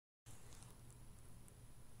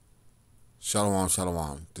Shalom,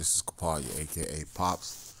 shalom. This is Kapalia, aka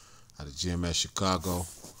Pops, out of GMS Chicago,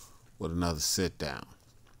 with another sit down.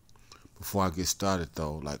 Before I get started,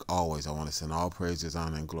 though, like always, I want to send all praises,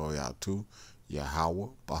 honor, and glory out to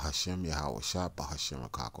Yahawah, Bahashem, Yahawashi, Bahashem,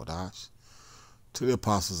 Akakodash. To the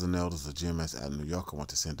apostles and elders of GMS out of New York, I want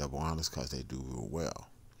to send double honors because they do real well.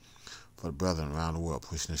 For the brethren around the world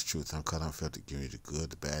pushing this truth, uncut, unfiltered, giving you the good,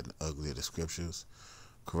 the bad, and the ugly of the scriptures,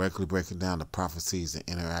 correctly breaking down the prophecies and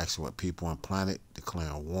interaction with people and planet,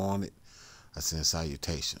 declaring wanted, I send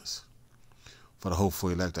salutations. For the hopeful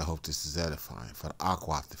elect, I hope this is edifying. For the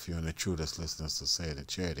Aquaf, if you're in the truth that's listening to sincerity and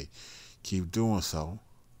charity, keep doing so.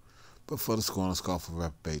 But for the scorn and scofful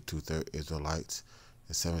reprobate 2/3 Israelites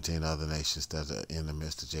and 17 other nations that are in the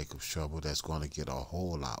midst of Jacob's trouble, that's going to get a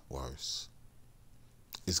whole lot worse.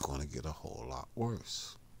 It's going to get a whole lot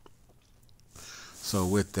worse. So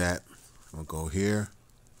with that, I'm going to go here.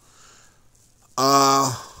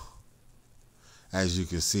 As you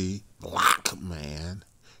can see, black man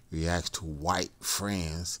reacts to white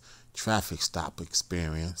friend's traffic stop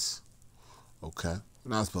experience. Okay,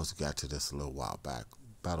 and I was supposed to get to this a little while back,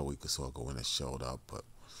 about a week or so ago when it showed up, but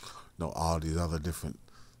all these other different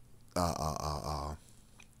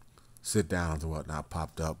sit downs and whatnot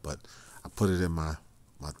popped up, but I put it in my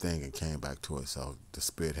thing and came back to it, so the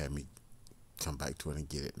spirit had me come back to it and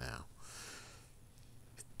get it now.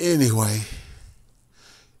 Anyway,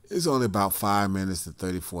 it's only about 5 minutes and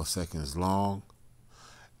 34 seconds long.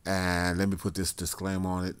 And let me put this disclaimer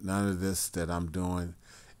on it. None of this that I'm doing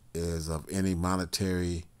is of any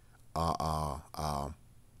monetary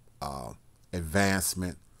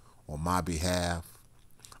advancement on my behalf.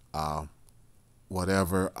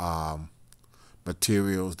 Whatever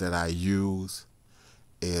materials that I use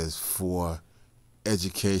is for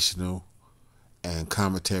educational and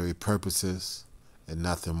commentary purposes and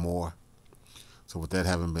nothing more. So with that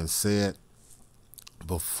having been said,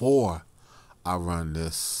 before I run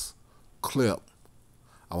this clip,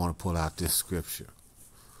 I want to pull out this scripture,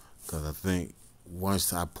 because I think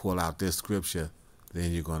once I pull out this scripture,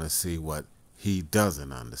 then you're going to see what he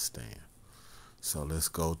doesn't understand. So let's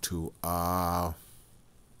go to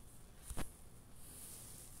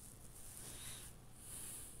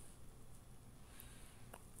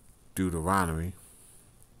Deuteronomy.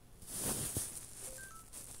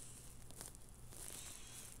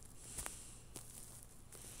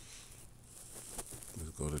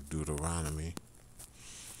 Go to Deuteronomy.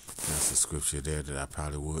 That's the scripture there that I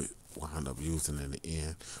probably would wind up using in the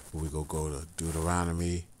end. But we go to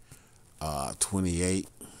Deuteronomy 28,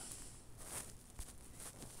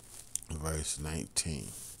 verse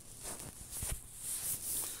 19.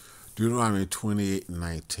 Deuteronomy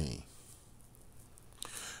 28:19.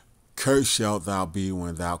 Cursed shalt thou be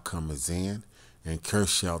when thou comest in, and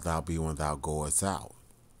cursed shalt thou be when thou goest out.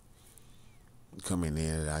 Coming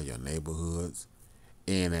in and out of your neighborhoods,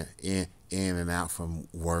 in and out from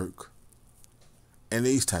work, and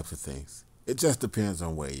these types of things. It just depends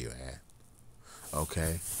on where you're at.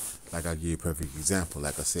 Okay? Like I'll give you a perfect example.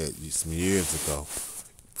 Like I said some years ago,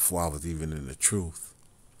 before I was even in the truth,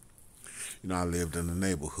 I lived in a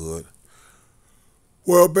neighborhood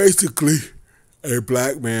where basically a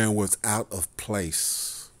black man was out of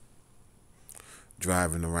place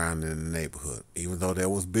driving around in the neighborhood, even though there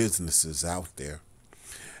was businesses out there.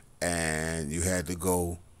 And you had to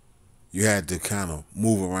kind of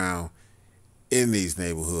move around in these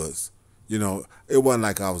neighborhoods. It wasn't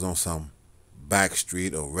like I was on some back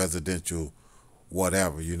street or residential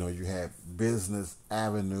whatever. You had business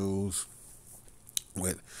avenues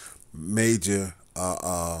with major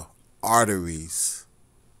arteries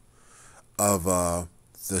of the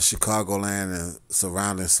Chicagoland and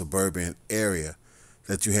surrounding suburban area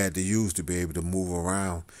that you had to use to be able to move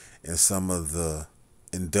around in some of the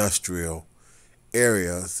industrial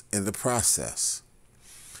areas in the process.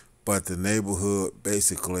 But the neighborhood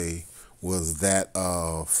basically was that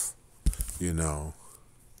of,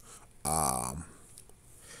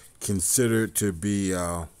 considered to be,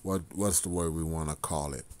 what's the word we want to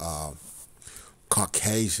call it?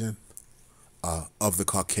 Caucasian, of the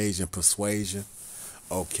Caucasian persuasion.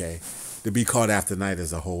 Okay. To be caught after night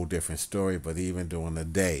is a whole different story, but even during the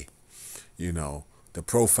day, the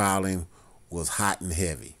profiling was hot and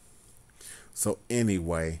heavy. So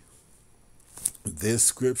anyway, this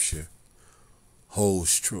scripture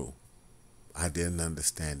holds true. I didn't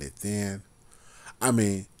understand it then. I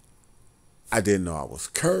mean, I didn't know I was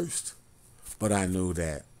cursed, but I knew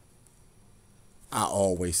that I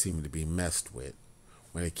always seemed to be messed with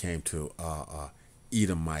when it came to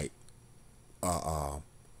Edomite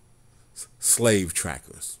slave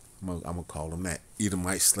trackers. I'm gonna call them that,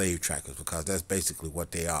 Edomite slave trackers, because that's basically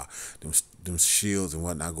what they are. Them shields and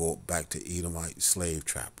whatnot go back to Edomite slave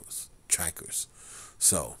trackers.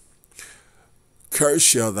 So, cursed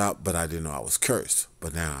shall thou, but I didn't know I was cursed.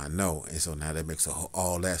 But now I know, and so now that makes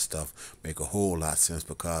all that stuff make a whole lot of sense,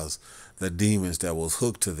 because the demons that was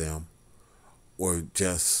hooked to them were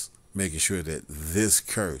just making sure that this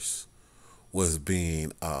curse was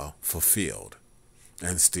being fulfilled,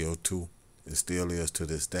 and still is to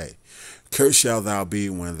this day. Cursed shall thou be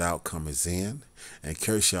when thou comest in, and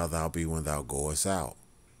cursed shall thou be when thou goest out.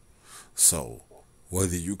 So,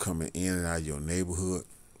 whether you coming in and out of your neighborhood,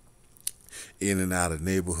 in and out of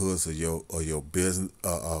neighborhoods of your business,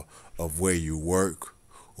 of where you work,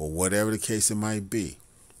 or whatever the case it might be,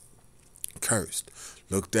 cursed,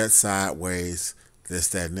 looked at sideways, this,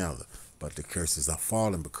 that, and the other. But the curses are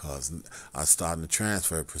falling because I'm starting to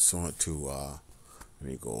transfer pursuant to, let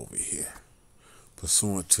me go over here,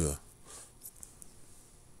 pursuant to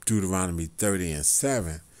Deuteronomy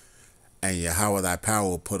 30:7, and Yahawah thy power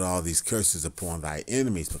will put all these curses upon thy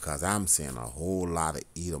enemies, because I'm seeing a whole lot of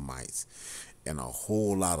Edomites and a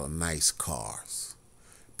whole lot of nice cars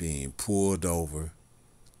being pulled over,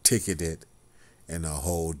 ticketed, and the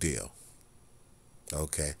whole deal.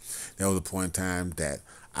 Okay, there was a point in time that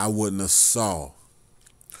I wouldn't have saw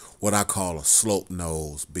what I call a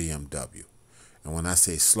slope-nose BMW. And when I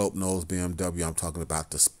say slope-nose BMW, I'm talking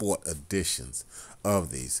about the sport editions of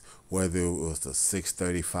these, whether it was the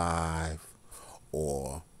 635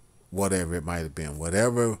 or whatever it might have been.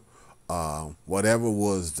 Whatever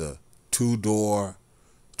was the two-door,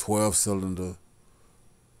 12-cylinder,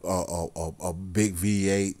 a big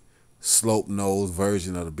V8, slope-nose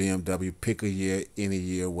version of the BMW, pick a year, any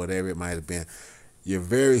year, whatever it might have been. You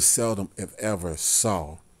very seldom, if ever,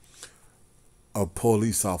 saw a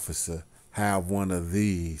police officer have one of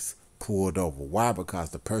these pulled over. Why?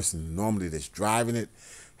 Because the person normally that's driving it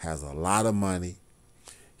has a lot of money.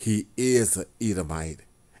 He is an Edomite,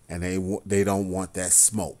 and they don't want that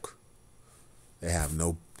smoke. They have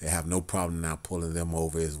no problem now pulling them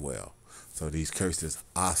over as well. So these curses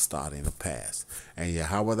are starting to pass. And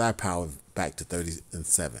Yahawah thy power, back to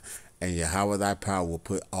 30:7. And Yahawah thy power will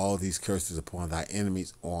put all these curses upon thy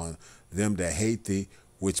enemies, on them that hate thee,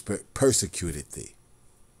 which persecuted thee.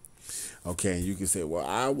 Okay, and you can say, well,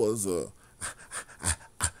 I was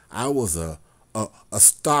a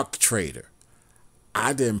stock trader.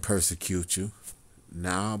 I didn't persecute you.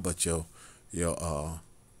 Nah, but your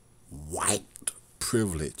white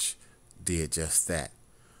privilege did just that.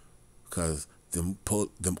 Because them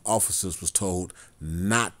officers was told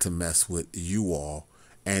not to mess with you all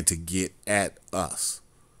and to get at us.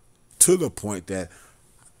 To the point that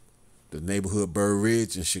the neighborhood Burr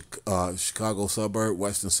Ridge in Chicago suburb,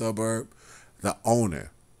 western suburb, the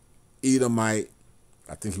owner, Edomite,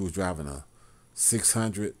 I think he was driving a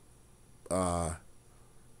 600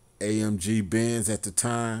 AMG Benz at the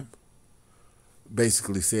time,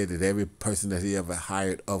 basically said that every person that he ever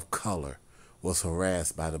hired of color was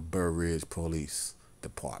harassed by the Burr Ridge Police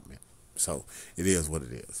Department. So it is what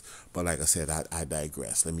it is. But like I said, I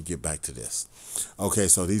digress. Let me get back to this. Okay,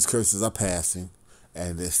 so these curses are passing,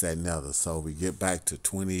 and this, that, and the other. So we get back to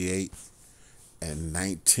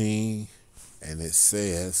 28:19, and it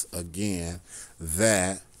says again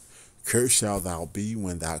that cursed shalt thou be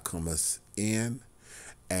when thou comest in,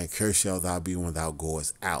 and cursed shalt thou be when thou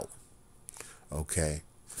goest out. Okay,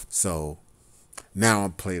 so now I'll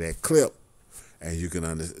play that clip, and you can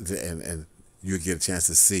understand, and you get a chance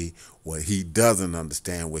to see what he doesn't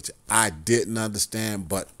understand, which I didn't understand,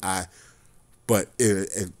 but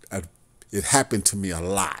it happened to me a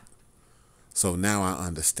lot. So now I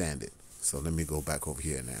understand it. So let me go back over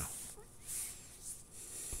here now.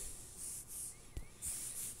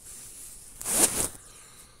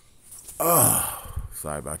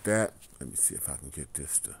 Sorry about that. Let me see if I can get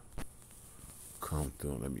this to come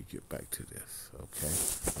through. Let me get back to this. Okay.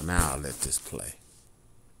 Well, now I'll let this play.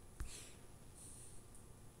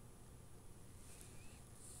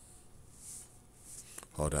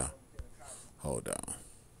 Hold on.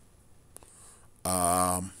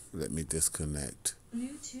 Let me disconnect.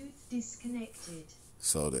 Bluetooth disconnected.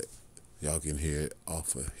 So that y'all can hear it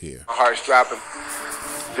off of here. My heart's dropping.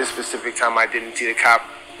 This specific time I didn't see the cop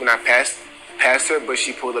when I passed her, but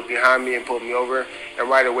she pulled up behind me and pulled me over. And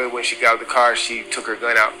right away when she got out of the car, she took her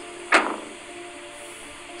gun out.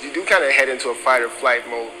 You do kind of head into a fight or flight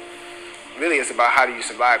mode. Really, it's about how do you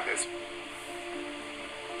survive this.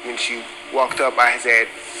 When she walked up, I said,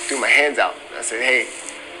 threw my hands out. I said, hey,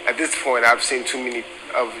 at this point, I've seen too many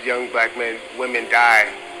of young black men, women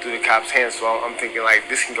die through the cops' hands. So I'm thinking like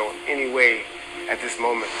this can go any way at this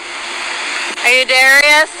moment. Are you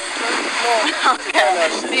Darius? No. Okay.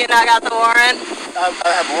 Do you not got the warrant? I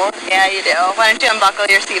have a warrant? Yeah, you do. Why don't you unbuckle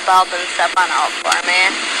your seatbelt and step on out for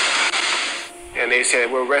me? And they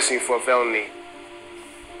said, we're arresting you for a felony.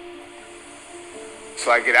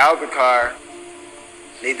 So I get out of the car.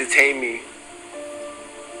 They detain me.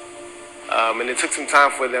 And it took some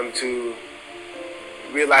time for them to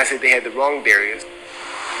realize that they had the wrong Darius.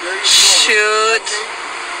 Shoot.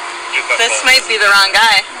 This might be the wrong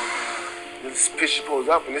guy. This picture pulls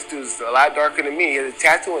up, and this dude's a lot darker than me. He has a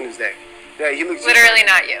tattoo on his neck. Yeah, he looks Literally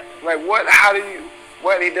not you. I'm like, what? How do you?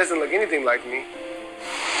 What? He doesn't look anything like me.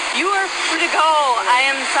 You are free to go. I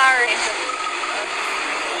am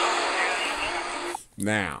sorry.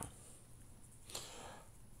 Now,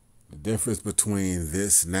 the difference between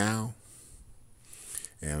this now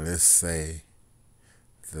and let's say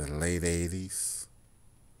the late 80s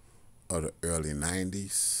or the early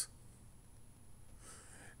 90s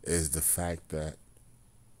is the fact that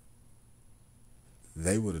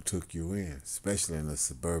they would have took you in, especially in the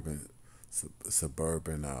suburban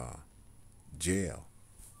jail,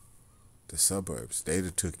 the suburbs. They'd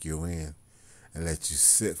have took you in and let you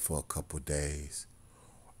sit for a couple days,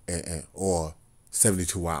 or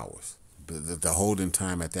 72 hours. The holding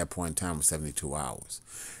time at that point in time was 72 hours.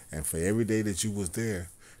 And for every day that you was there,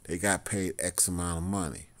 they got paid X amount of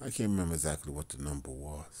money. I can't remember exactly what the number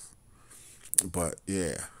was. But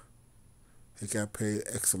yeah, they got paid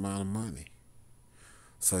X amount of money.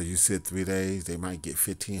 So you sit 3 days, they might get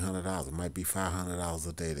 $1,500. It might be $500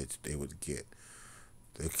 a day that they would get.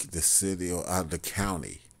 The city or the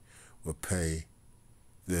county would pay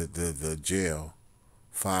the jail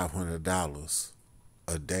 $500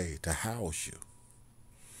 a day to house you.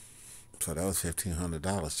 So that was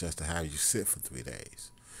 $1,500 just to have you sit for 3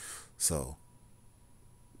 days. So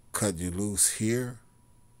cutting you loose here.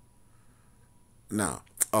 Now,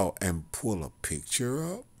 oh, and pull a picture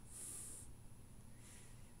up.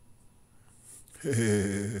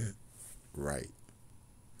 Right.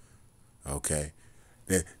 Okay.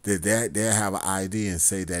 They'll have an ID and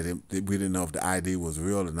say that we didn't know if the ID was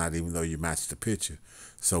real or not, even though you matched the picture.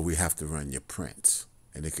 So we have to run your prints.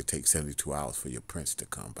 And it could take 72 hours for your prints to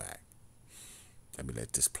come back. Let me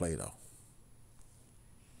let this play, though.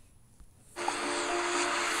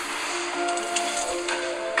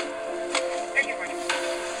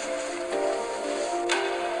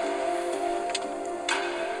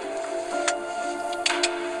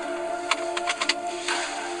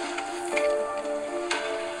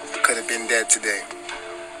 Could have been dead today.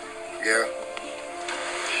 Yeah.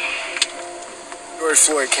 George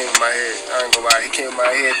Floyd came in my head. I ain't gonna lie, he came in my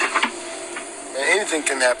head. Man, anything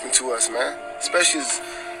can happen to us, man. Especially as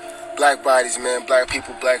black bodies, man. Black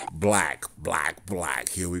people, Black.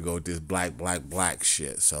 Here we go with this black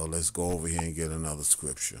shit. So let's go over here and get another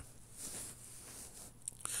scripture.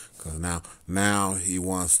 Cause now he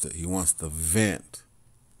wants to vent.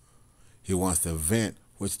 He wants to vent,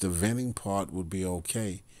 which the venting part would be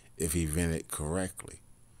okay if he vented correctly.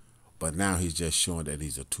 But now he's just showing that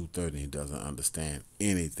he's a 230 and he doesn't understand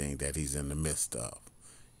anything that he's in the midst of.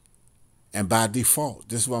 And by default,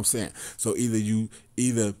 this is what I'm saying. So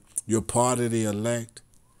either you're part of the elect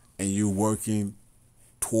and you're working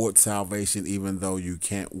toward salvation, even though you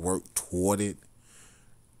can't work toward it.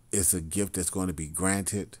 It's a gift that's going to be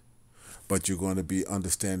granted, but you're going to be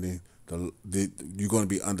understanding you're going to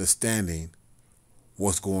be understanding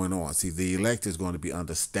what's going on. See, the elect is going to be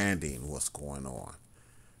understanding what's going on,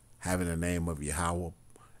 having the name of Yahawah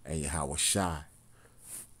and Yahawashi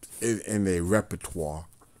in their repertoire,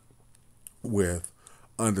 with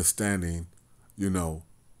understanding,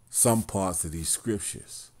 some parts of these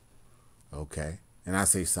scriptures. Okay? And I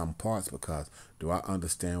say some parts because do I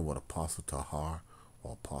understand what Apostle Tahar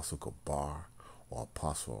or Apostle Gabar or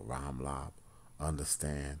Apostle Ramlab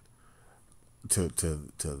understand to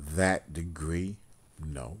that degree?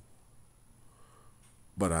 No.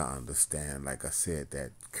 But I understand, like I said,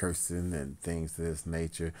 that cursing and things of this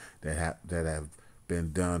nature that have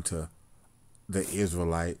been done to the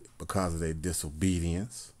Israelite because of their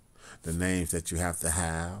disobedience, the names that you have to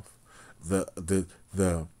have, the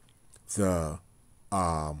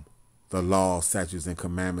laws, statutes, and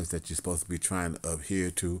commandments that you're supposed to be trying to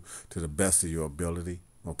adhere to the best of your ability.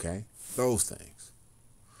 Okay, those things.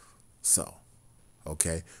 So,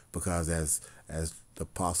 okay, because as the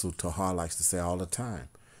Apostle Tahar likes to say all the time,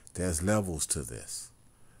 there's levels to this.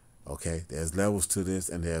 Okay, there's levels to this,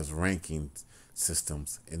 and there's ranking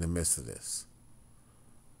systems in the midst of this.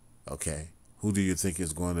 Okay, who do you think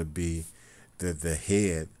is going to be the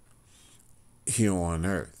head here on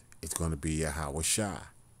earth? It's going to be Yahawashi.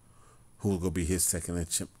 Who's going to be his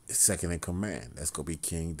second in command? That's going to be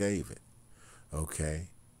King David. Okay,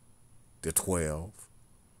 the 12,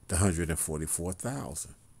 the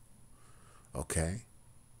 144,000. Okay,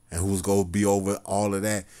 and who's going to be over all of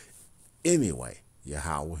that anyway?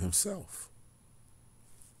 Yahawah himself.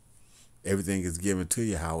 Everything is given to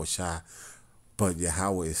Yahawashi, but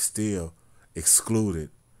Yahawah is still excluded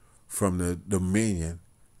from the dominion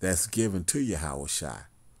that's given to Yahawashi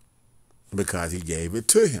because he gave it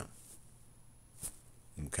to him.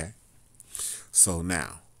 Okay? So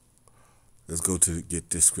now, let's go to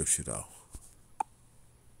get this scripture though,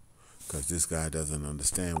 because this guy doesn't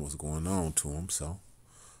understand what's going on to him. So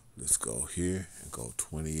let's go here and go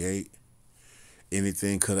 28.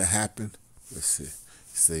 Anything could have happened. Let's see.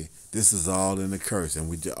 See, this is all in the curse, and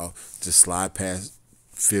we just slide past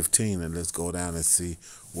 15 and let's go down and see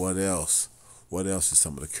what else. What else is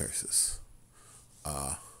some of the curses?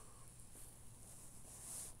 I'm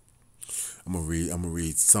gonna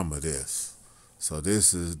read some of this. So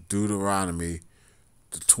this is Deuteronomy,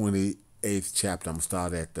 the 28th chapter. I'm gonna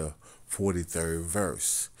start at the 43rd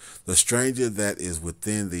verse. The stranger that is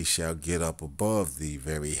within thee shall get up above thee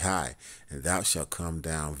very high, and thou shalt come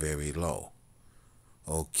down very low.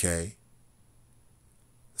 Okay.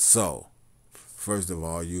 So, first of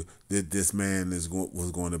all, this man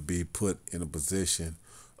was going to be put in a position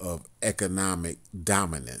of economic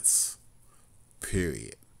dominance.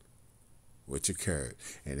 Period. Which occurred,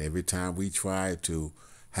 and every time we tried to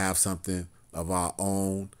have something of our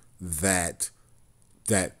own that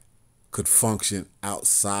could function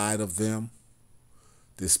outside of them,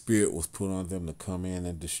 the spirit was put on them to come in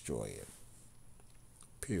and destroy it.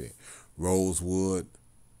 Period. Rosewood,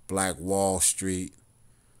 Black Wall Street,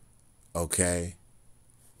 okay?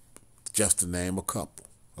 Just to name a couple,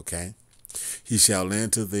 okay? He shall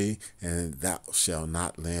lend to thee, and thou shalt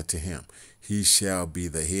not lend to him. He shall be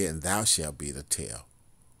the head, and thou shalt be the tail.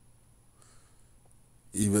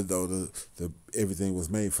 Even though the everything was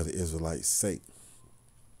made for the Israelites' sake.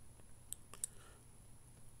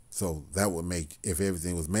 So that would make, if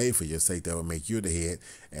everything was made for your sake, that would make you the head,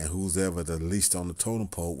 and who's ever the least on the totem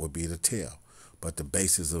pole would be the tail. But the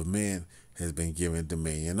basis of men has been given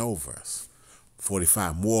dominion over us.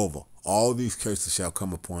 45, moreover, all these curses shall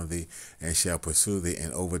come upon thee, and shall pursue thee,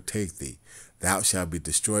 and overtake thee. Thou shalt be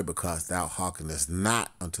destroyed, because thou hearkenest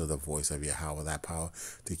not unto the voice of Yahawah thy power,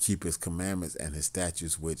 to keep his commandments and his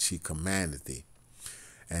statutes which he commanded thee.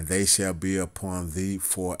 And they shall be upon thee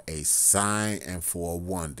for a sign and for a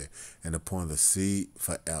wonder, and upon the seed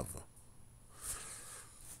forever.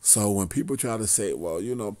 So when people try to say, well,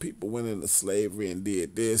 you know, people went into slavery and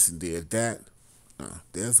did this and did that,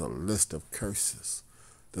 there's a list of curses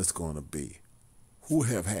that's going to be. Who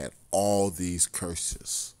have had all these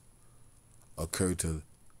curses occur to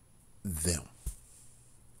them?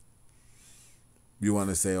 You want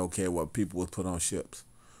to say, okay, well, people was put on ships.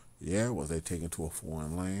 Yeah, was they taken to a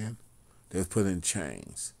foreign land? They was put in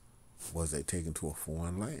chains. Was they taken to a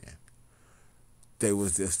foreign land? They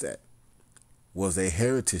was just that. Was their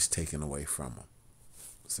heritage taken away from them?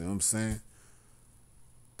 See what I'm saying?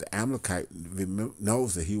 The Amalekite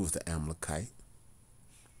knows that he was the Amalekite.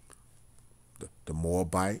 The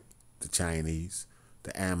Moabite, the Chinese,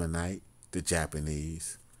 the Ammonite, the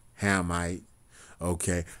Japanese, Hamite.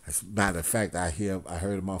 Okay. As a matter of fact, I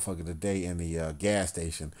heard a motherfucker today in the gas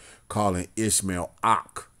station calling Ishmael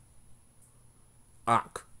Ak.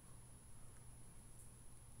 Ak.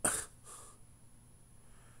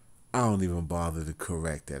 I don't even bother to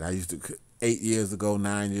correct that. I used to, 8 years ago,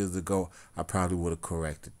 9 years ago, I probably would have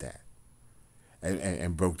corrected that.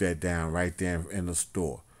 And broke that down right there in the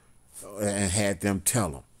store. And had them tell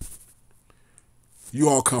them, you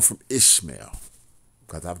all come from Ishmael.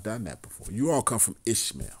 Because I've done that before. You all come from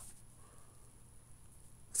Ishmael.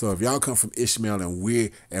 So if y'all come from Ishmael and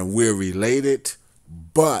we're related,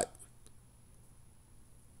 but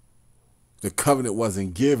the covenant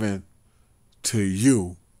wasn't given to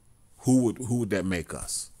you, who would that make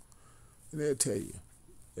us? And they'll tell you.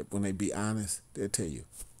 When they be honest, they'll tell you.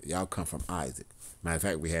 Y'all come from Isaac. Matter of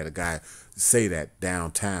fact, we had a guy say that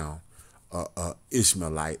downtown,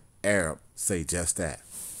 Ishmaelite Arab, say just that.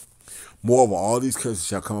 Moreover, all these curses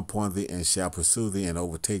shall come upon thee, and shall pursue thee, and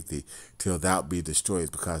overtake thee, till thou be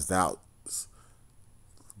destroyed, because thou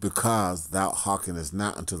hearkenest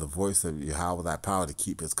not unto the voice of Yahawah thy power, to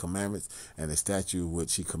keep his commandments and the statute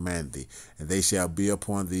which he commanded thee. And they shall be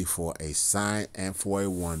upon thee for a sign and for a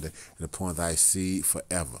wonder, and upon thy seed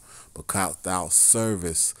forever. Because thou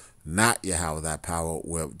servest not Yahawah thy power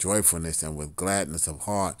with joyfulness and with gladness of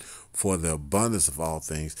heart, for the abundance of all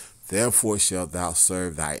things, therefore shalt thou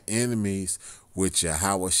serve thy enemies, which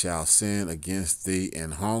Yahawah shall send against thee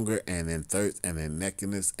in hunger and in thirst and in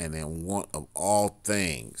nakedness and in want of all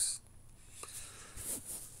things.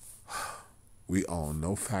 We own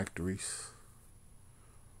no factories.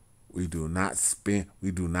 We do not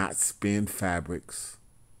spin fabrics.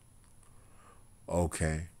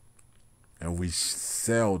 Okay. And we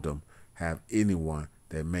seldom have anyone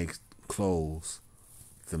that makes clothes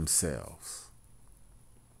themselves.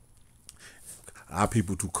 Our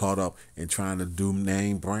people too caught up in trying to do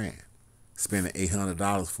name brand, spending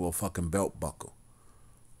 $800 for a fucking belt buckle,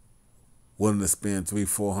 willing to spend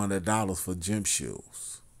 $300-400 for gym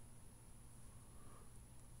shoes.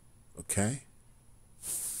 Okay?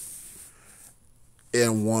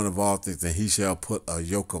 And one of all things, and he shall put a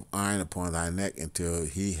yoke of iron upon thy neck until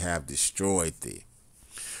he have destroyed thee.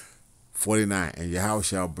 49, and Yahawah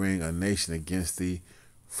shall bring a nation against thee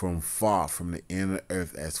from far from the end of the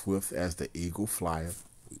earth, as swift as the eagle flieth.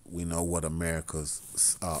 We know what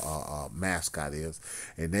America's mascot is.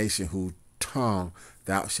 A nation whose tongue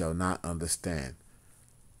thou shalt not understand.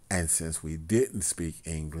 And since we didn't speak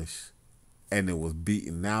English, and it was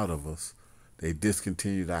beaten out of us, they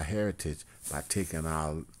discontinued our heritage by taking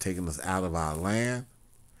us out of our land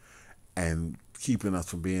and keeping us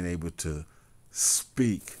from being able to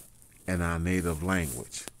speak in our native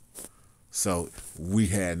language. So we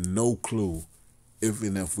had no clue,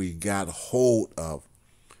 even if we got hold of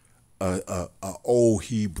a old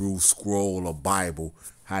Hebrew scroll or Bible,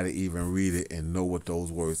 how to even read it and know what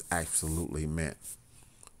those words absolutely meant.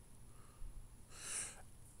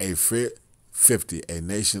 50, a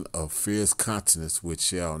nation of fierce countenance, which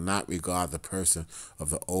shall not regard the person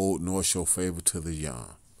of the old, nor show favor to the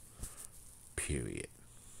young. Period.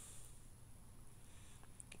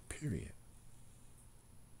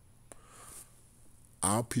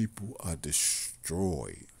 Our people are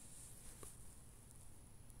destroyed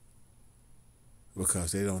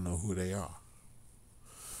because they don't know who they are.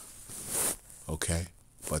 Okay?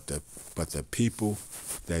 But the people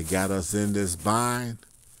that got us in this bind,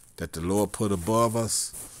 that the Lord put above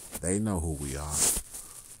us, they know who we are.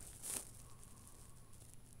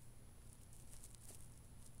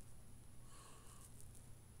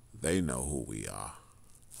 They know who we are.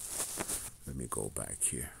 Let me go back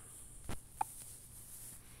here.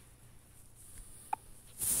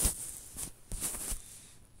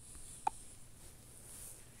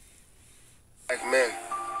 Amen.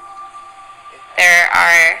 There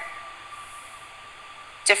are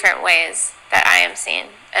different ways that I am seen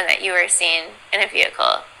and that you are seen in a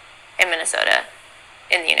vehicle in Minnesota,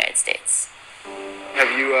 in the United States.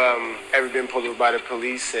 Have you ever been pulled over by the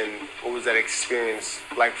police, and what was that experience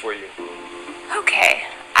like for you? Okay,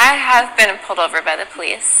 I have been pulled over by the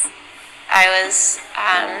police. I was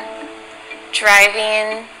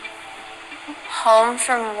driving home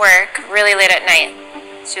from work really late at night.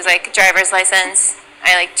 She was like, driver's license.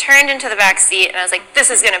 I turned into the back seat and I was like, this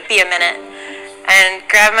is gonna be a minute. And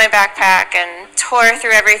grabbed my backpack and tore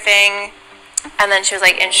through everything. And then she was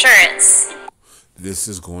like, insurance. This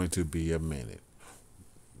is going to be a minute.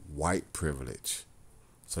 White privilege.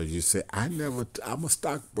 So you say, I'm a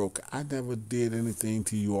stockbroker. I never did anything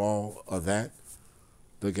to you all of that.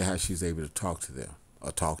 Look at how she's able to talk to them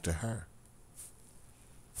or talk to her.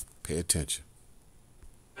 Pay attention.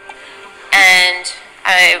 And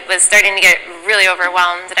I was starting to get really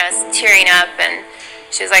overwhelmed and I was tearing up, and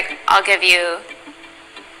she was like, I'll give you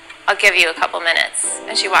a couple minutes.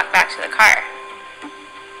 And she walked back to the car,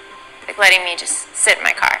 letting me just sit in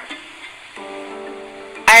my car.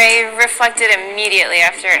 I reflected immediately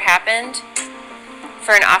after it happened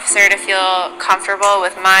for an officer to feel comfortable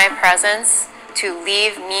with my presence, to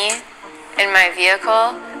leave me in my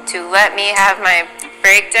vehicle, to let me have my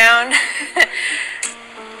breakdown,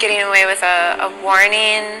 getting away with a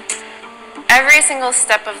warning. Every single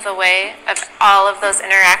step of the way of all of those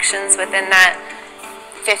interactions within that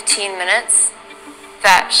 15 minutes,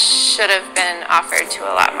 that should have been offered to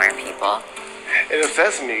a lot more people. It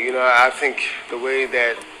affects me, I think the way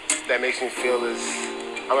that makes me feel is,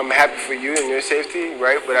 I'm happy for you and your safety,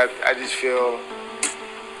 right? But I just feel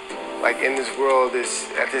like in this world,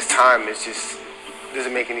 at this time, it just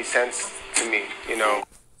doesn't make any sense to me,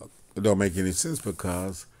 It don't make any sense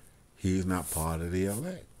because he's not part of the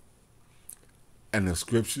elect. And the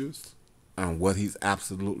scriptures and what he's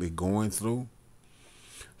absolutely going through,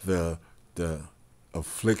 the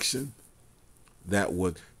affliction that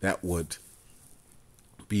would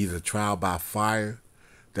be the trial by fire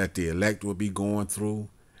that the elect would be going through,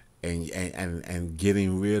 and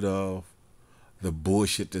getting rid of the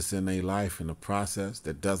bullshit that's in their life in the process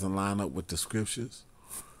that doesn't line up with the scriptures,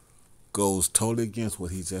 goes totally against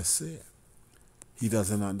what he just said. He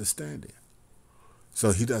doesn't understand it.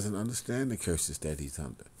 So he doesn't understand the curses that he's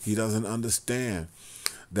under. He doesn't understand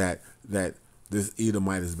that this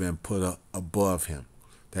Edomite has been put up above him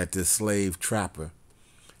that this slave trapper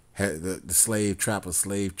had the slave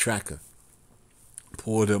tracker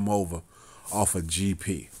pulled him over off a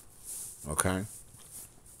GP. Okay,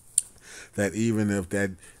 that even if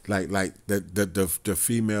that like the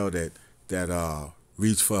female that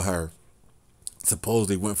reached for her,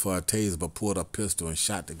 supposedly went for a taser but pulled a pistol and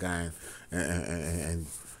shot the guy, and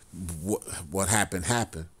what happened.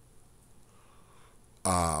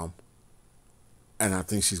 And I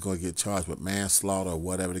think she's going to get charged with manslaughter or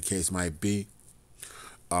whatever the case might be.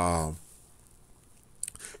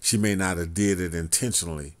 She may not have did it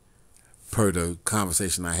intentionally, per the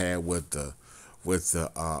conversation I had with the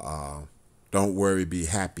 "Don't worry, be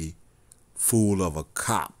happy" fool of a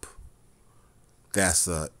cop. That's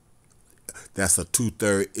a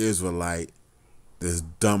 2/3 Israelite that's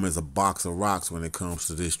dumb as a box of rocks when it comes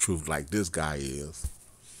to this truth, like this guy is.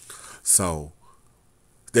 So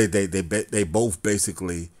they both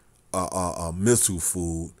basically missile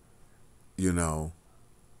food,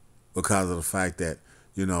 because of the fact that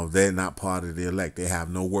they're not part of the elect. They have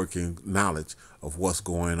no working knowledge of what's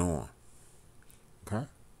going on. Okay,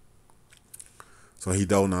 so he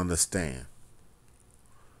don't understand.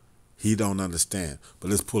 But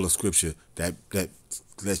let's pull a scripture that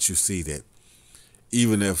lets you see that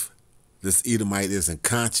even if this Edomite isn't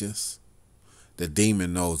conscious, the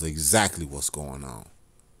demon knows exactly what's going on.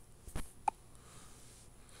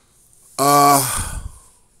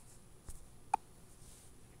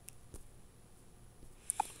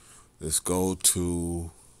 Let's go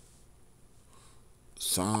to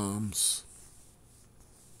Psalms.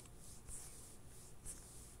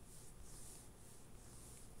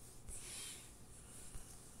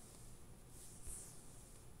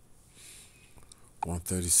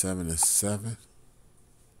 (137:7).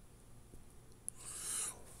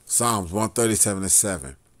 Psalms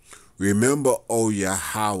 137:7. Remember, O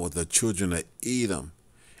Yahawah, the children of Edom,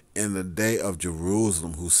 in the day of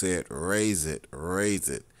Jerusalem, who said, raise it,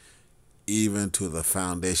 even to the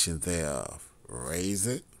foundation thereof. Raise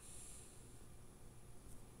it.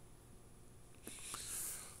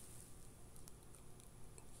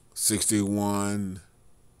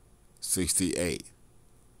 (61:68).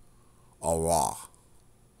 Arah.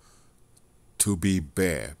 To be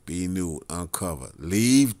bare, be nude, uncover,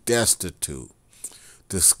 leave destitute,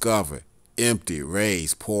 discover, empty,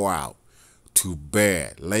 raise, pour out, to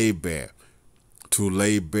bear, lay bare, to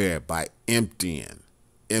lay bare by emptying,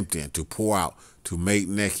 to pour out, to make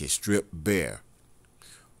naked, strip bare,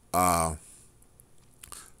 to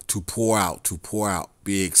pour out,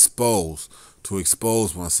 be exposed, to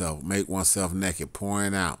expose oneself, make oneself naked,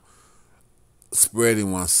 pouring out,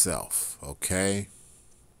 spreading oneself, okay?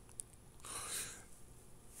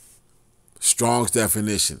 Strong's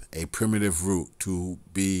definition, a primitive root, to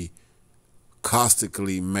be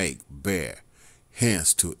caustically make, bare,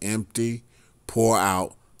 hence to empty, pour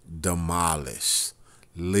out, demolish,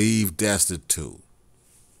 leave destitute.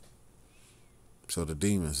 So the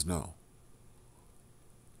demons know.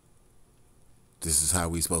 This is how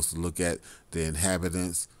we're supposed to look at the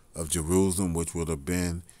inhabitants of Jerusalem, which would have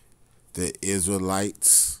been the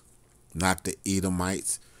Israelites, not the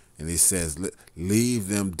Edomites. And he says, leave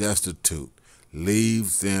them destitute,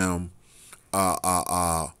 leave them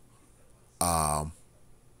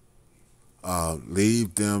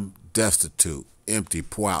leave them destitute, empty,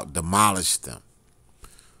 pour out, demolish them.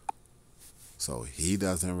 So he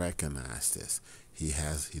doesn't recognize this. He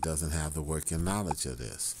doesn't have the working knowledge of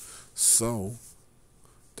this. So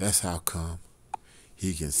that's how come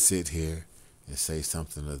he can sit here and say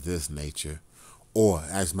something of this nature. Or,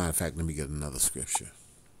 as a matter of fact, let me get another scripture.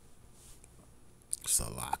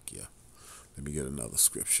 Salakia. Let me get another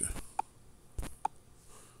scripture.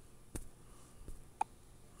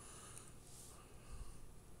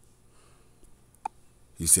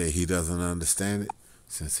 He said he doesn't understand it.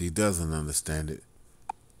 Since he doesn't understand it,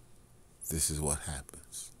 this is what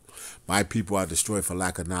happens. My people are destroyed for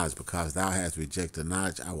lack of knowledge, because thou hast rejected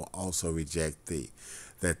knowledge, I will also reject thee.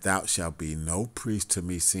 That thou shalt be no priest to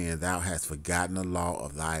me, seeing thou hast forgotten the law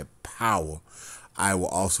of thy power, I will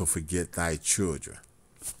also forget thy children.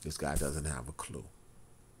 This guy doesn't have a clue.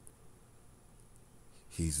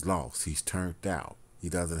 He's lost. He's turned out. He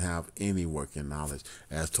doesn't have any working knowledge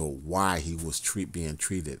as to why he was being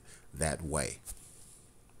treated that way.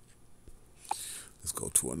 Let's go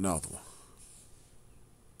to another one.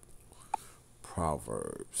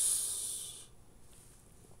 Proverbs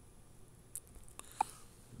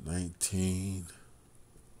 19,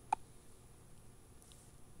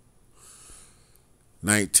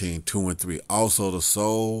 2 and 3.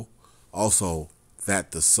 Also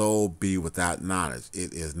that the soul be without knowledge,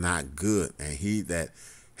 it is not good. And he that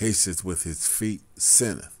hasteth with his feet,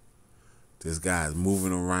 sinneth. This guy is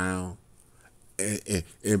moving around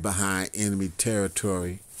in behind enemy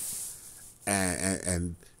territory,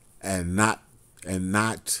 and not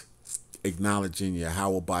acknowledging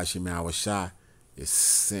Yahawashi is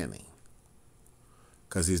sinning,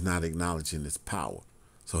 because he's not acknowledging his power.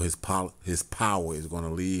 So his power is going to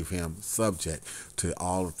leave him subject to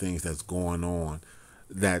all the things that's going on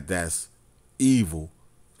that's evil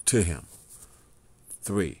to him.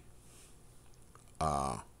 3.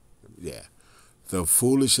 The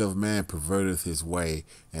foolish of man perverteth his way,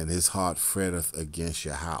 and his heart fretteth against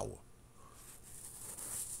Yahawah.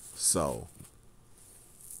 So,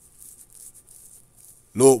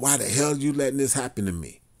 Lord, why the hell are you letting this happen to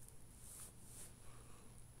me?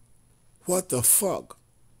 What the fuck?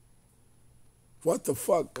 What the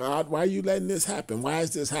fuck, God? Why are you letting this happen? Why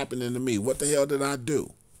is this happening to me? What the hell did I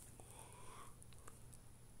do?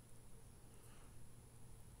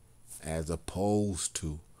 As opposed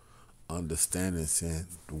to understanding, saying,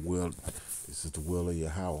 this is the will of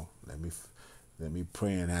Yahawah. Let me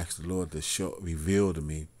pray and ask the Lord to reveal to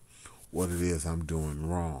me what it is I'm doing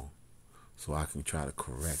wrong, so I can try to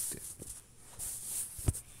correct it.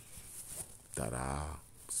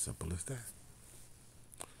 Simple as that.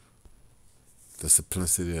 The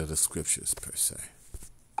simplicity of the scriptures, per se.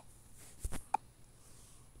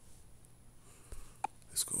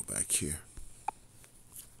 Let's go back here.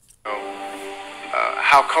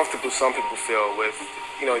 How comfortable some people feel with,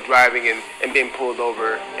 driving and being pulled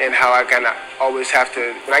over, and how I kind of always have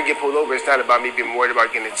to, when I get pulled over, it's not about me being worried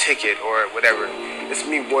about getting a ticket or whatever. It's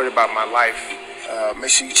me worried about my life. Make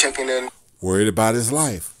sure you checking in. Worried about his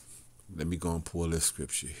life. Let me go and pull this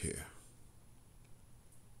scripture here.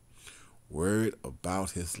 Worried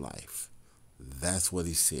about his life. That's what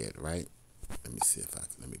he said, right? Let me see if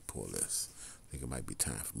let me pull this. I think it might be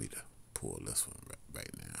time for me to pull this one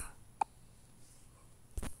right now.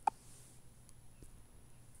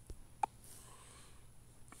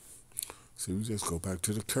 So we just go back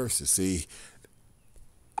to the curses. See,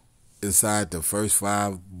 inside the first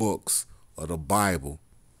 5 books of the Bible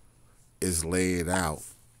is laid out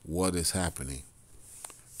what is happening,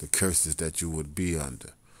 the curses that you would be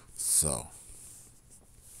under. So,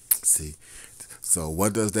 see, so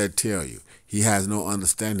what does that tell you? He has no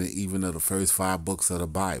understanding even of the first 5 books of the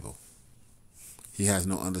Bible. He has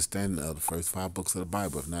no understanding of the first 5 books of the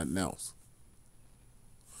Bible, if nothing else.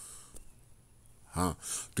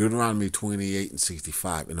 Deuteronomy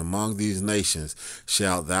 28:65. And among these nations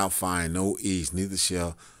shalt thou find no ease, neither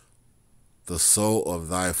shall the sole of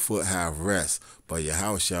thy foot have rest, but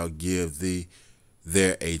Yahweh shall give thee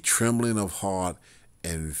there a trembling of heart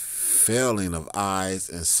and failing of eyes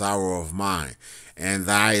and sorrow of mind. And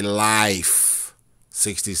thy life,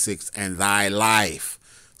 66, and thy life,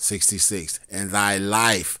 66, and thy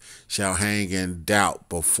life shall hang in doubt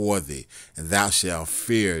before thee, and thou shalt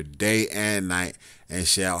fear day and night, and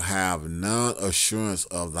shalt have none assurance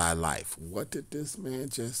of thy life. What did this man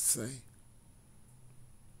just say?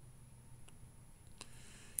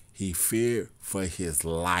 He feared for his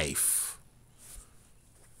life.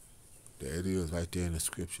 There it is right there in the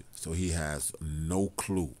scripture. So he has no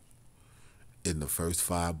clue. In the first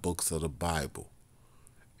 5 books of the Bible,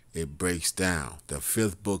 it breaks down. The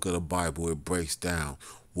 5th book of the Bible, it breaks down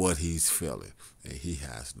what he's feeling. And he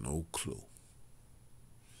has no clue.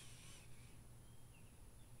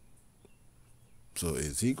 So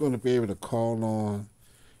is he going to be able to call on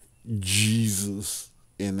Jesus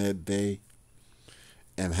in that day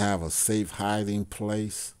and have a safe hiding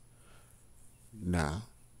place? Nah,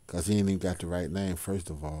 because he ain't even got the right name, first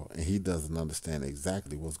of all, and he doesn't understand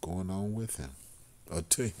exactly what's going on with him or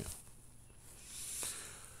to him.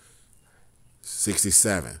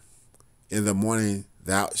 67. In the morning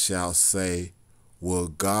thou shalt say,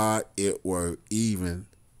 would God it were even,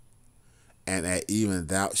 and at even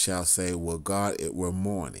thou shalt say, would God it were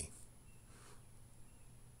morning.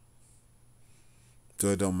 So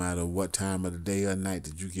it don't matter what time of the day or night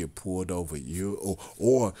that you get pulled over,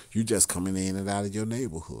 or you just coming in and out of your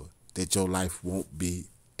neighborhood, that your life won't be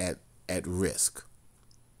at risk.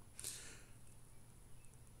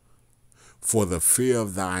 For the fear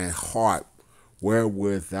of thine heart,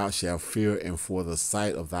 wherewith thou shalt fear, and for the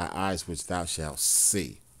sight of thy eyes which thou shalt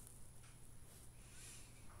see.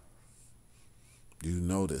 You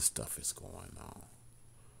know this stuff is going on.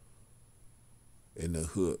 In the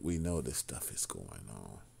hood, we know this stuff is going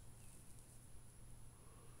on.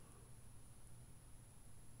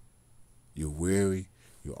 You're weary.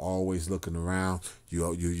 You're always looking around.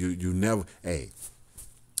 You never,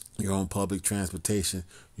 you're on public transportation.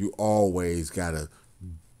 You always gotta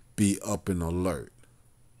be up and alert.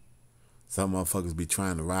 Some motherfuckers be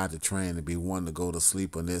trying to ride the train and be wanting to go to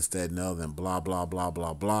sleep on this, that, and the other, and blah, blah, blah,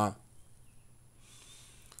 blah, blah.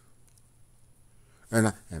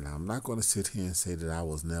 And I'm not going to sit here and say that I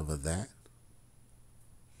was never that.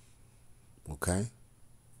 Okay?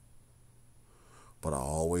 But I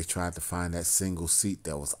always tried to find that single seat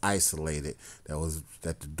that was isolated,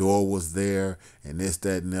 that the door was there, and this,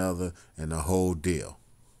 that, and the other, and the whole deal.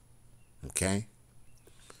 Okay?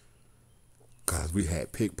 Because we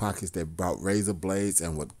had pickpockets that brought razor blades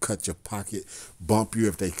and would cut your pocket, bump you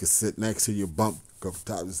if they could sit next to you, bump a couple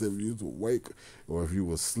times if you was awake, or if you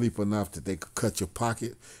was asleep enough that they could cut your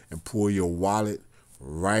pocket and pull your wallet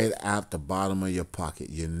right out the bottom of your pocket.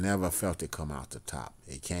 You never felt it come out the top.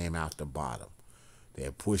 It came out the bottom.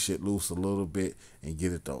 They'd push it loose a little bit and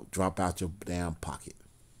get it to drop out your damn pocket.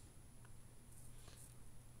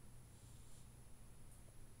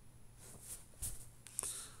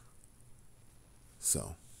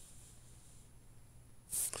 So,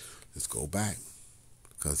 let's go back,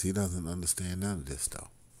 because he doesn't understand none of this stuff.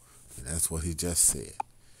 And that's what he just said.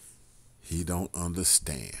 He don't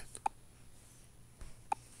understand.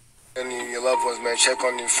 And your loved ones, man, check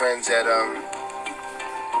on your friends that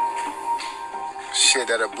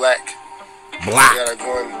that are black. Black. That are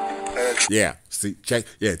going. Yeah. See,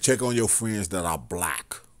 check on your friends that are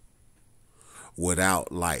black,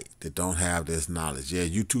 without light, that don't have this knowledge. Yeah,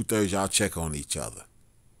 you 2/3, y'all check on each other.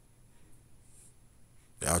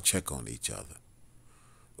 Y'all check on each other,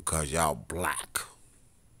 because y'all black.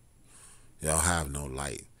 Y'all have no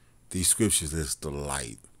light. These scriptures is the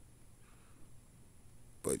light.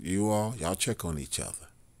 But y'all check on each other.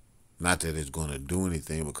 Not that it's going to do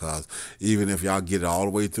anything, because even if y'all get it all the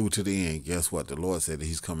way through to the end, guess what? The Lord said that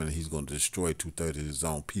he's coming and he's going to destroy 2/3 of his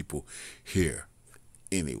own people here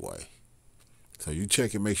anyway. So you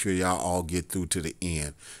check and make sure y'all all get through to the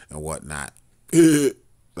end and whatnot.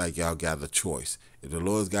 Like y'all got a choice. If the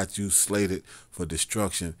Lord's got you slated for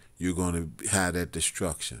destruction, you're going to have that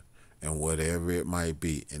destruction, and whatever it might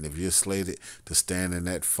be. And if you're slated to stand in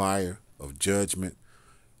that fire of judgment,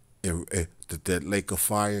 that lake of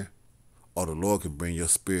fire, or the Lord can bring your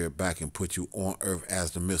spirit back and put you on earth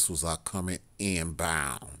as the missiles are coming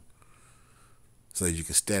inbound, so you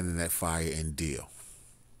can stand in that fire and deal.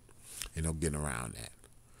 You know, getting around that.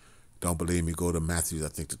 Don't believe me? Go to Matthew, I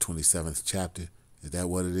think the 27th chapter. Is that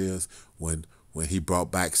what it is? When he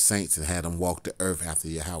brought back saints and had them walk the earth after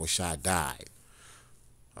Yahawashi died.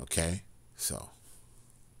 Okay? So.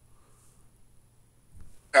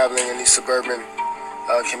 Traveling in these suburban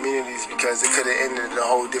communities, because it could have ended a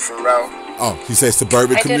whole different route. Oh, he says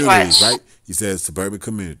suburban communities, right? He says suburban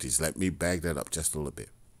communities. Let me back that up just a little bit.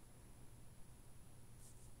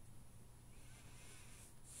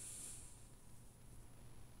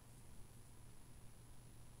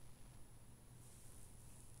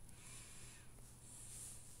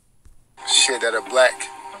 That are black,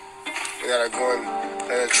 that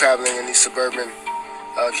are traveling in these suburban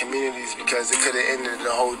communities, because it could have ended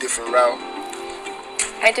a whole different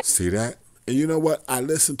route. See that? And you know what? I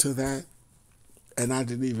listened to that, and I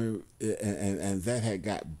didn't even, and that had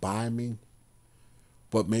got by me,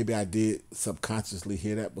 but maybe I did subconsciously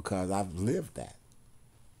hear that because I've lived that.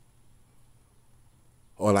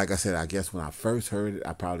 Or like I said, I guess when I first heard it,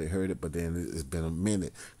 I probably heard it, but then it's been a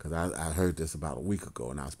minute, because I heard this about a week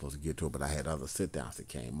ago, and I was supposed to get to it, but I had other sit-downs that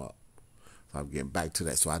came up. So I'm getting back to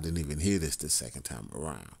that, so I didn't even hear this the second time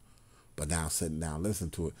around. But now sitting down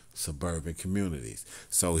listening to it, suburban communities.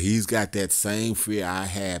 So he's got that same fear I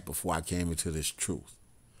had before I came into this truth.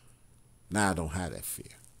 Now I don't have that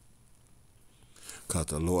fear. Because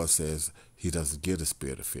the Lord says he doesn't give a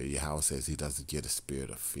spirit of fear. Yahawah says he doesn't give a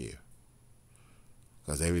spirit of fear.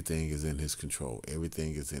 Because everything is in his control.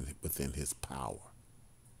 Everything is within his power.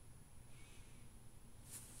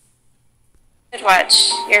 I did watch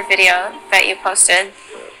your video that you posted.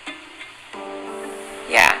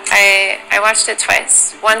 Yeah, I watched it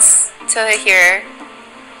twice. Once to hear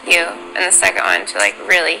you, and the second one to like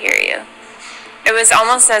really hear you. It was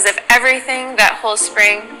almost as if everything, that whole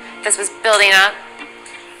spring, this was building up,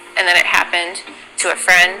 and then it happened to a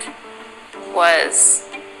friend, was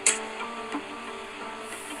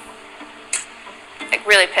like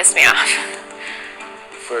really pissed me off.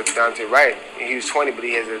 For Dante, right? He was 20, but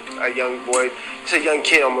he has a young boy. He's a young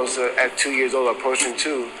kid, almost at 2 years old, approaching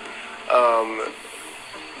 2,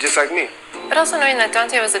 just like me. But also knowing that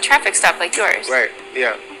Dante was a traffic stop like yours. Right,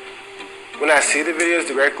 yeah. When I see the videos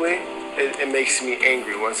directly, it makes me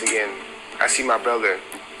angry once again. I see my brother,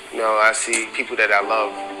 I see people that I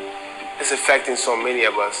love. It's affecting so many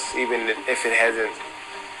of us, even if it hasn't.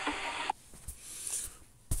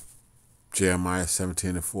 Jeremiah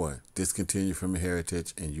 17:4. Discontinue from your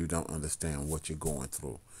heritage and you don't understand what you're going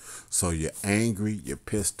through. So you're angry, you're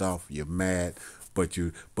pissed off, you're mad, but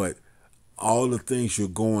all the things you're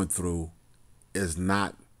going through is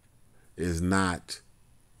not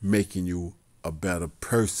making you a better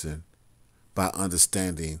person by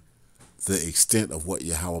understanding the extent of what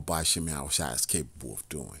Yahawashi is capable of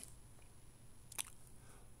doing.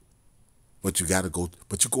 But you gotta go.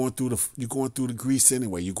 But you're going through the grease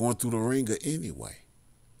anyway. You're going through the ringer anyway.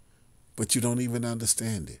 But you don't even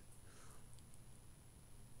understand it.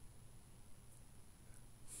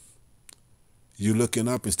 You're looking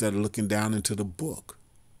up instead of looking down into the book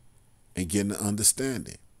and getting the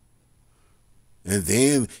understanding. And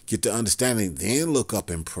then get the understanding, then look up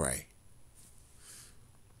and pray.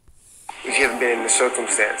 If you haven't been in the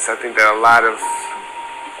circumstance, I think that a lot of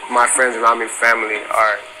my friends around me, family,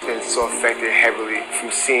 are been so affected heavily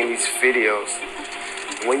from seeing these videos.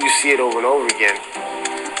 When you see it over and over again,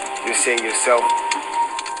 you're seeing yourself.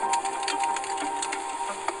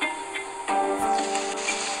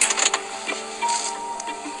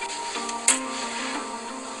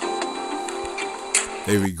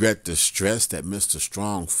 They regret the stress that Mr.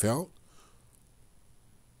 Strong felt.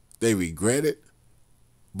 They regret it,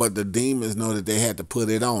 but the demons know that they had to put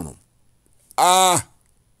it on them.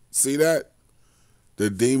 See that? The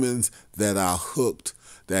demons that are hooked,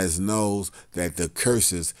 that knows that the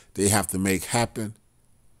curses they have to make happen,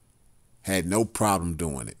 had no problem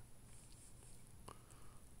doing it.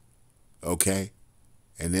 Okay?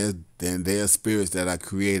 And there's spirits that are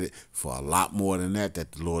created for a lot more than that the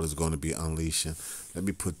Lord is going to be unleashing. Let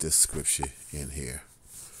me put this scripture in here.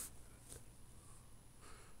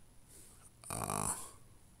 I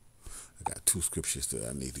got two scriptures that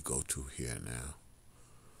I need to go to here now.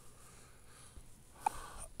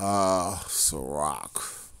 Sirach.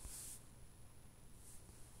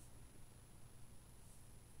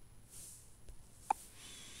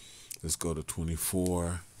 Let's go to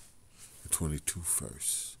 24 and 22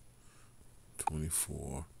 first.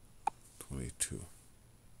 24, 22.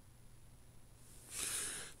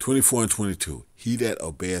 24 and 22. He that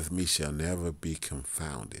obeyeth me shall never be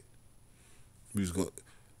confounded.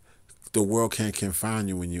 The world can't confound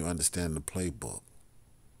you when you understand the playbook.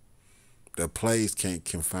 The plays can't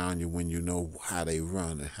confound you when you know how they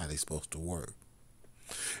run and how they're supposed to work.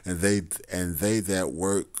 And they that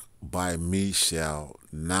work by me shall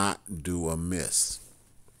not do amiss.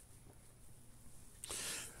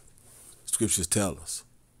 Scriptures tell us,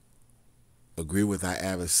 agree with thy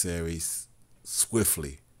adversaries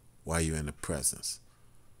swiftly while you're in the presence.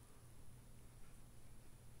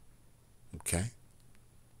 Okay?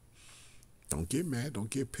 Don't get mad. Don't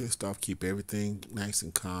get pissed off. Keep everything nice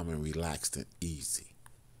and calm and relaxed and easy.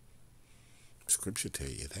 Scripture tell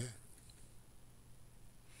you that.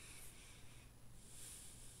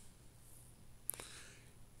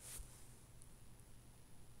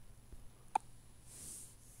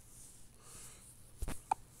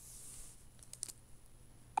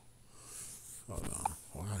 Hold on.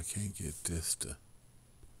 Why I can't get this to...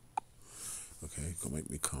 Okay, gonna make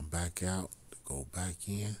me come back out, go back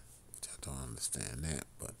in. I don't understand that,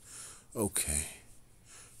 but okay.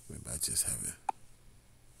 Maybe I just have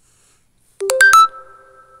it.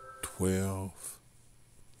 12,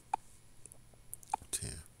 10.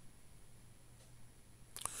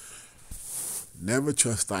 Never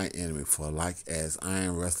trust thy enemy, for like as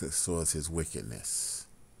iron rusteth, so is his wickedness.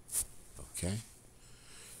 Okay?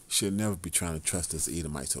 Should never be trying to trust this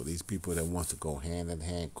Edomite. So these people that want to go hand in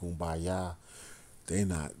hand, kumbaya, they're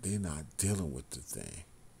not dealing with the thing.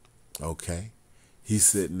 Okay? He's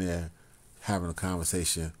sitting there having a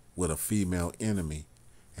conversation with a female enemy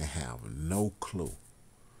and have no clue.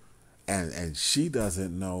 And she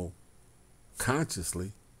doesn't know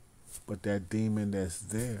consciously, but that demon that's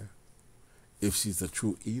there, if she's a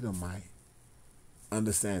true Edomite,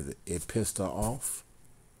 understands it. It pissed her off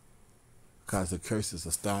because the curses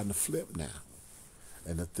are starting to flip now.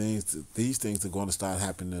 And these things are going to start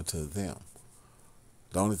happening to them.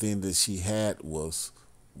 The only thing that she had was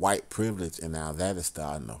white privilege, and now that is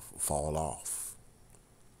starting to fall off.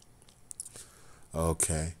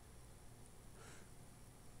 Okay.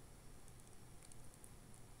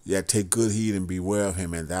 Yet take good heed and beware of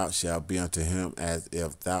him, and thou shalt be unto him as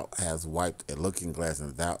if thou hast wiped a looking glass,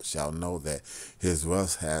 and thou shalt know that his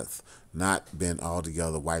rust hath not been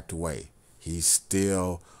altogether wiped away. He's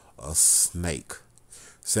still a snake.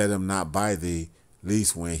 Set him not by thee,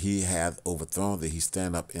 lest when he hath overthrown thee, he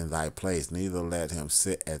stand up in thy place. Neither let him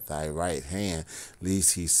sit at thy right hand,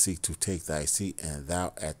 lest he seek to take thy seat, and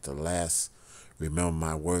thou at the last remember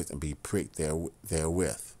my words and be pricked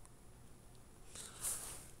therewith.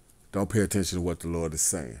 Don't pay attention to what the Lord is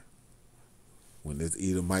saying. When this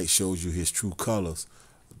Edomite shows you his true colors,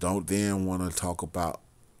 don't then want to talk about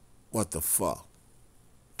what the fuck.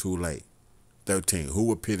 Too late. 13. Who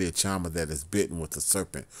would pity a charmer that is bitten with a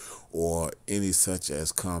serpent, or any such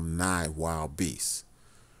as come nigh wild beasts?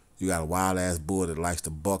 You got a wild ass bull that likes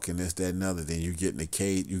to buck and this, that, and other. Then you get in the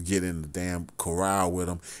cage, you get in the damn corral with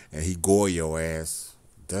him, and he gore your ass.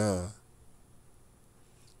 Duh.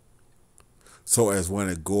 So as when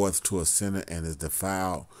it goeth to a sinner and is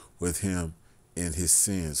defiled with him in his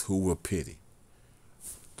sins, who will pity?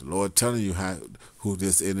 The Lord telling you who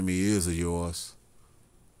this enemy is of yours,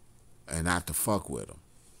 and not to fuck with him.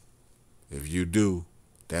 If you do,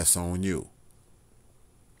 that's on you.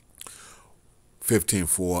 15.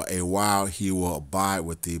 For a while he will abide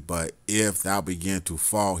with thee, but if thou begin to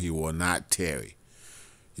fall, he will not tarry.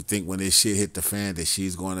 You think when this shit hit the fan that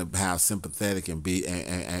she's going to have sympathetic and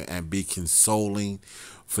be consoling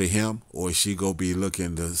for him, or is she going to be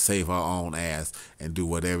looking to save her own ass and do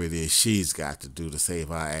whatever it is she's got to do to save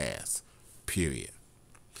her ass? Period.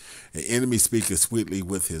 An enemy speaketh sweetly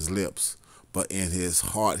with his lips, but in his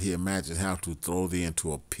heart he imagines how to throw thee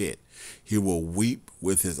into a pit. He will weep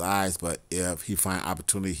with his eyes, but if he find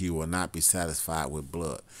opportunity, he will not be satisfied with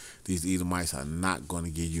blood. These Edomites are not going to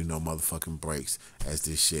give you no motherfucking breaks as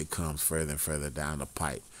this shit comes further and further down the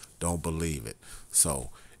pipe. Don't believe it. So,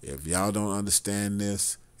 if y'all don't understand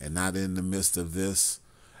this and not in the midst of this,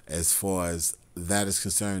 as far as that is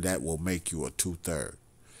concerned, that will make you a 2/3.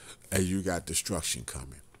 And you got destruction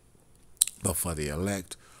coming. But for the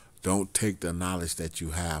elect, don't take the knowledge that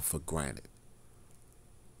you have for granted.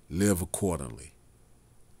 Live accordingly.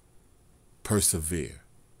 Persevere.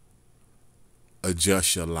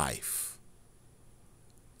 Adjust your life.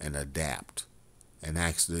 And adapt. And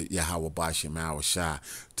ask the Yahawashi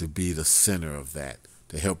to be the center of that.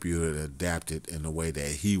 To help you to adapt it in the way that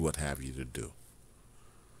he would have you to do.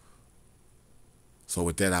 So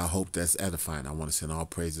with that, I hope that's edifying. I want to send all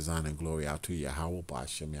praises, honor, and glory out to Yahawah,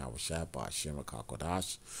 Ba'ashem, Yahawashi, Ba'ashem,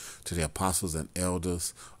 Kakodash, to the apostles and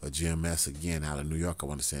elders of GMS, again, out of New York. I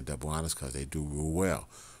want to send double honors because they do real well.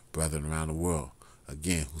 Brethren around the world,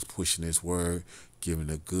 again, who's pushing this word, giving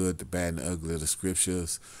the good, the bad, and the ugly of the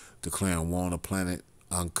scriptures, declaring war on the planet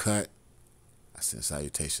uncut. I send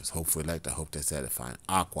salutations. Hopefully, I hope that's edifying.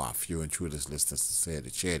 Aqua, few and true to this listening, sincere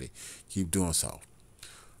to charity. Keep doing so.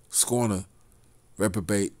 Scorner,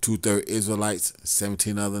 reprobate 2/3 Israelites,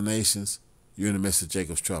 17 other nations, you're in the midst of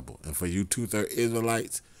Jacob's trouble. And for you 2/3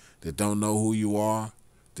 Israelites that don't know who you are,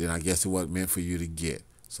 then I guess it wasn't meant for you to get.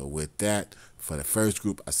 So with that, for the first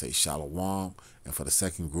group, I say Shalom, and for the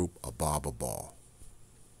second group, a Ball.